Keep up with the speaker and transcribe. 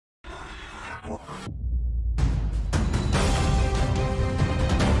Hello,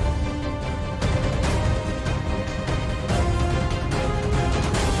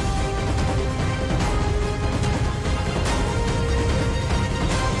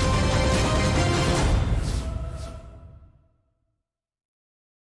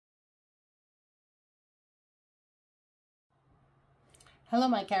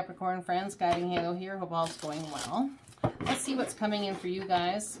 my Capricorn friends. Guiding Halo here. Hope all's going well. Let's see what's coming in for you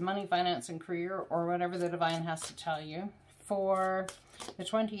guys. Money, finance, and career, or whatever the divine has to tell you for the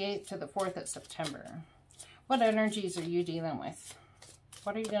 28th to the 4th of September. What energies are you dealing with?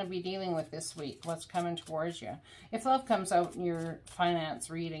 What are you going to be dealing with this week? What's coming towards you? If love comes out in your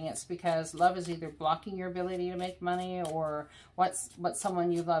finance reading, it's because love is either blocking your ability to make money, or what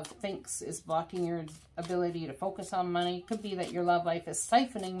someone you love thinks is blocking your ability to focus on money. It could be that your love life is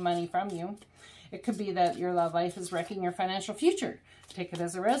siphoning money from you. It could be that your love life is wrecking your financial future. Take it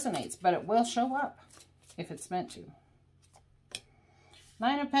as it resonates, but it will show up if it's meant to.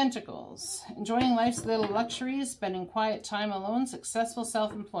 Nine of Pentacles, enjoying life's little luxuries, spending quiet time alone, successful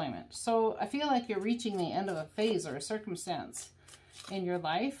self-employment. So I feel like you're reaching the end of a phase or a circumstance in your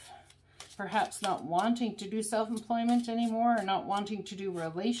life. Perhaps not wanting to do self-employment anymore, or not wanting to do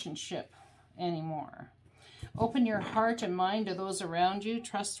relationship anymore. Open your heart and mind to those around you.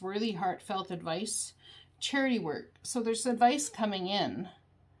 Trustworthy, heartfelt advice. Charity work. So there's advice coming in.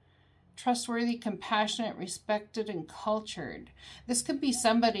 Trustworthy, compassionate, respected, and cultured. This could be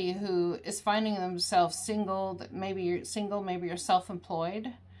somebody who is finding themselves single. Maybe you're single, maybe you're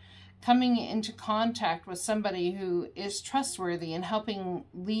self-employed. Coming into contact with somebody who is trustworthy and helping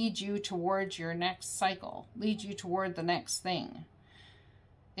lead you towards your next cycle, lead you toward the next thing.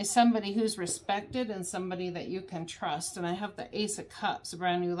 Is somebody who's respected and somebody that you can trust. And I have the Ace of Cups, a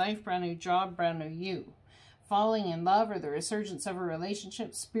brand new life, brand new job, brand new you. Falling in love or the resurgence of a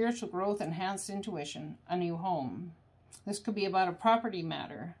relationship, spiritual growth, enhanced intuition, a new home. This could be about a property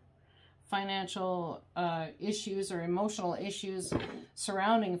matter, financial issues or emotional issues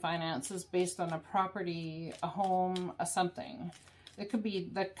surrounding finances based on a property, a home, a something. It could be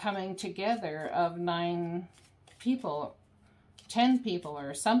the coming together of 9 people, 10 people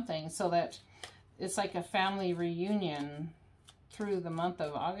or something, so that it's like a family reunion through the month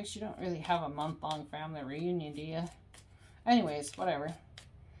of August. You don't really have a month-long family reunion, do you? Anyways, whatever.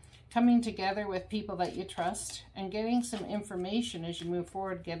 Coming together with people that you trust and getting some information as you move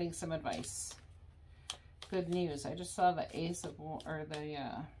forward, getting some advice. Good news. I just saw the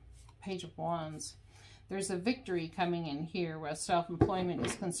Page of Wands. There's a victory coming in here where self-employment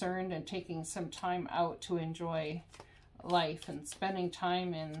is concerned, and taking some time out to enjoy life and spending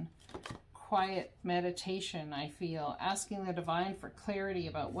time in quiet meditation. I feel asking the divine for clarity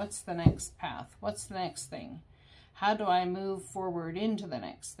about what's the next path, what's the next thing, how do I move forward into the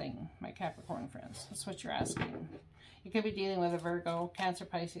next thing, my Capricorn friends. That's what you're asking. You could be dealing with a Virgo, Cancer,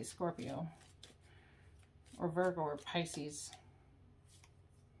 Pisces, Scorpio, or Virgo or Pisces.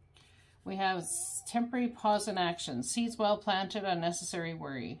 We have temporary pause in action, seeds well planted, unnecessary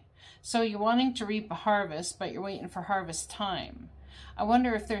worry. So you're wanting to reap a harvest, but you're waiting for harvest time. I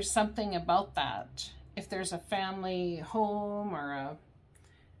wonder if there's something about that. If there's a family home or a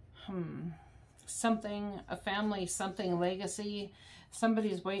family something legacy.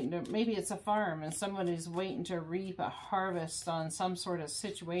 Somebody's waiting to, maybe it's a farm and somebody's waiting to reap a harvest on some sort of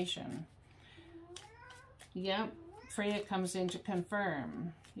situation. Yep, Freya comes in to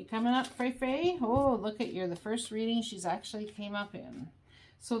confirm. You coming up, Frey? Oh, look at, you're the first reading she's actually came up in.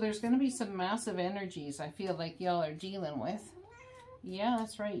 So there's going to be some massive energies I feel like y'all are dealing with. Yeah,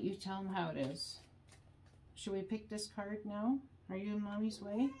 that's right. You tell them how it is. Should we pick this card now? Are you in Mommy's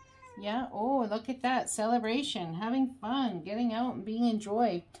way? Yeah. Oh, look at that. Celebration. Having fun. Getting out and being in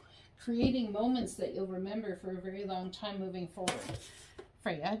joy. Creating moments that you'll remember for a very long time moving forward.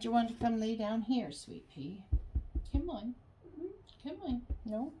 Freya, do you want to come lay down here, sweet pea? Come on. Come on.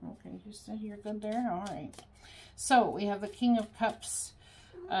 No? Okay. You're good there? All right. So, we have the King of Cups.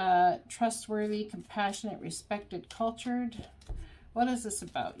 Trustworthy, compassionate, respected, cultured. What is this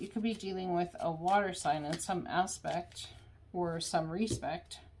about? You could be dealing with a water sign in some aspect or some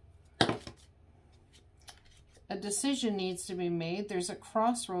respect. A decision needs to be made. There's a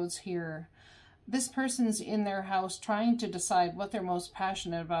crossroads here. This person's in their house trying to decide what they're most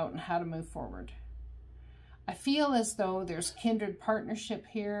passionate about and how to move forward. I feel as though there's kindred partnership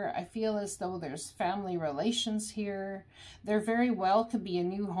here. I feel as though there's family relations here. There very well could be a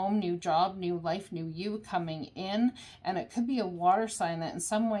new home, new job, new life, new you coming in. And it could be a water sign that in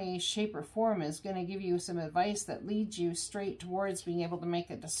some way, shape, or form is going to give you some advice that leads you straight towards being able to make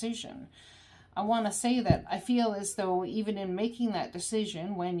a decision. I want to say that I feel as though even in making that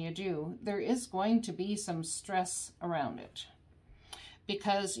decision, when you do, there is going to be some stress around it.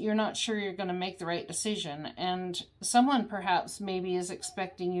 Because you're not sure you're going to make the right decision. And someone perhaps maybe is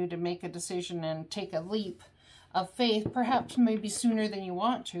expecting you to make a decision and take a leap of faith, perhaps maybe sooner than you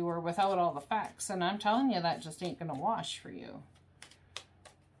want to, or without all the facts. And I'm telling you, that just ain't going to wash for you.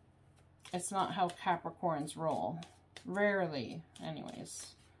 It's not how Capricorns roll. Rarely, anyways.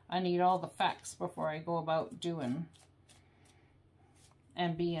 I need all the facts before I go about doing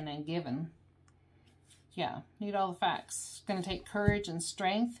and being and giving. Yeah, need all the facts. It's going to take courage and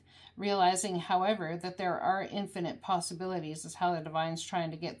strength, realizing, however, that there are infinite possibilities is how the Divine's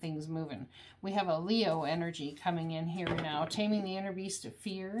trying to get things moving. We have a Leo energy coming in here now, taming the inner beast of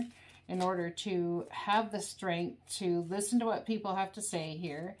fear in order to have the strength to listen to what people have to say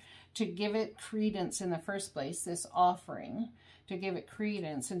here, to give it credence in the first place, this offering, to give it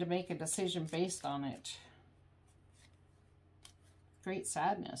credence and to make a decision based on it. Great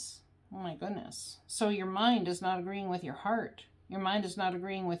sadness. Oh my goodness. So your mind is not agreeing with your heart. Your mind is not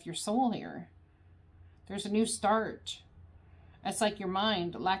agreeing with your soul here. There's a new start. It's like your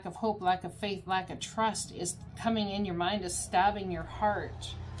mind, lack of hope, lack of faith, lack of trust is coming in. Your mind is stabbing your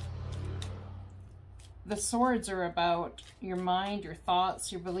heart. The swords are about your mind, your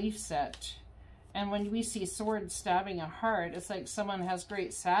thoughts, your belief set. And when we see swords stabbing a heart, it's like someone has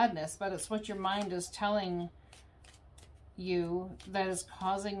great sadness, but it's what your mind is telling you that is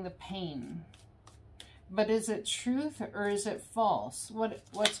causing the pain. But is it truth or is it false?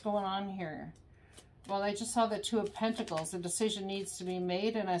 What's going on here? Well, I just saw the Two of Pentacles. A decision needs to be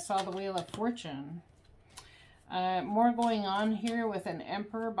made, and I saw the Wheel of Fortune. More going on here with an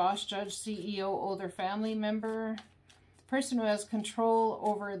Emperor, boss, judge, CEO, older family member. Person who has control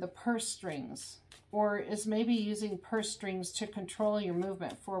over the purse strings, or is maybe using purse strings to control your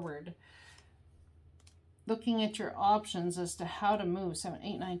movement forward. Looking at your options as to how to move. 7,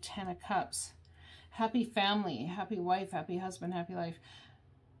 8, 9, 10 of Cups. Happy family, happy wife, happy husband, happy life.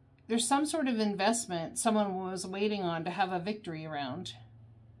 There's some sort of investment someone was waiting on to have a victory around.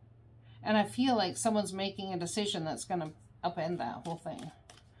 And I feel like someone's making a decision that's going to upend that whole thing.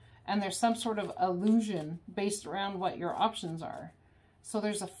 And there's some sort of illusion based around what your options are. So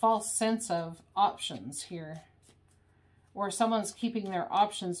there's a false sense of options here. Or someone's keeping their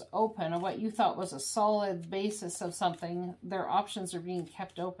options open, and what you thought was a solid basis of something, their options are being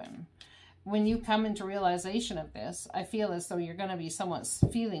kept open. When you come into realization of this, I feel as though you're going to be somewhat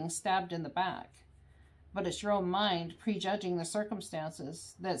feeling stabbed in the back. But it's your own mind prejudging the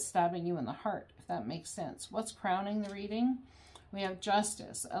circumstances that's stabbing you in the heart, if that makes sense. What's crowning the reading? We have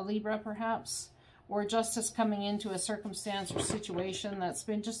Justice, a Libra perhaps, or justice coming into a circumstance or situation that's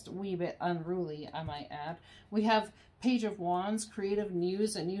been just a wee bit unruly, I might add. We have Page of Wands, creative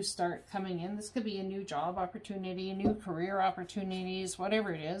news, a new start coming in. This could be a new job opportunity, new career opportunities,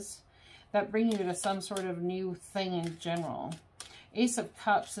 whatever it is, that bring you to some sort of new thing in general. Ace of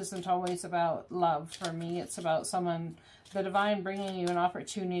Cups isn't always about love for me. It's about someone, the Divine, bringing you an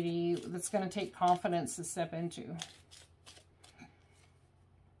opportunity that's going to take confidence to step into.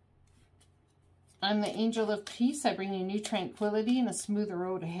 I'm the Angel of Peace. I bring you new tranquility and a smoother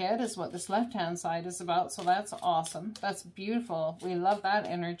road ahead is what this left-hand side is about. So that's awesome. That's beautiful. We love that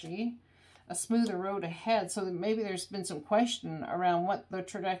energy. A smoother road ahead. So that maybe there's been some question around what the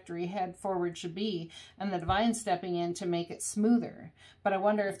trajectory head forward should be. And the Divine stepping in to make it smoother. But I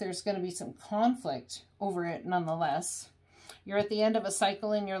wonder if there's going to be some conflict over it nonetheless. You're at the end of a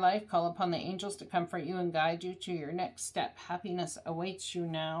cycle in your life. Call upon the angels to comfort you and guide you to your next step. Happiness awaits you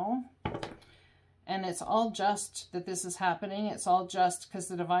now. And it's all just that this is happening. It's all just because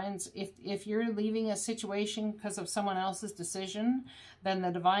the Divine's, if you're leaving a situation because of someone else's decision, then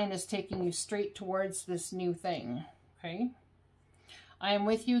the Divine is taking you straight towards this new thing, okay? I am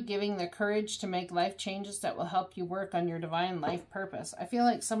with you, giving the courage to make life changes that will help you work on your divine life purpose. I feel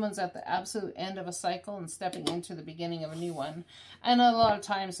like someone's at the absolute end of a cycle and stepping into the beginning of a new one. And a lot of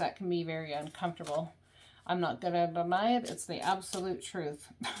times that can be very uncomfortable. I'm not going to deny it. It's the absolute truth.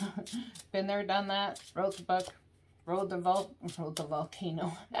 Been there, done that. Wrote the book. Rode the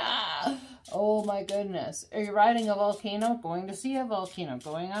volcano. Oh my goodness. Are you riding a volcano? Going to see a volcano.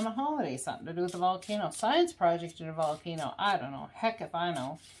 Going on a holiday. Something to do with a volcano. Science project in a volcano. I don't know. Heck if I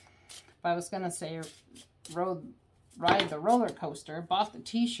know. If I was going to say ride the roller coaster, bought the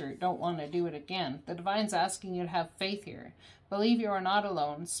t-shirt, don't want to do it again. The Divine's asking you to have faith here. Believe you are not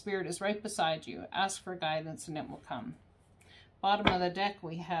alone. Spirit is right beside you. Ask for guidance and it will come. Bottom of the deck,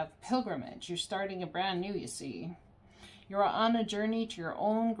 we have pilgrimage. You're starting a brand new, you see. You are on a journey to your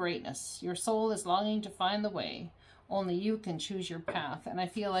own greatness. Your soul is longing to find the way. Only you can choose your path. And I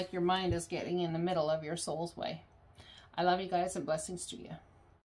feel like your mind is getting in the middle of your soul's way. I love you guys and blessings to you.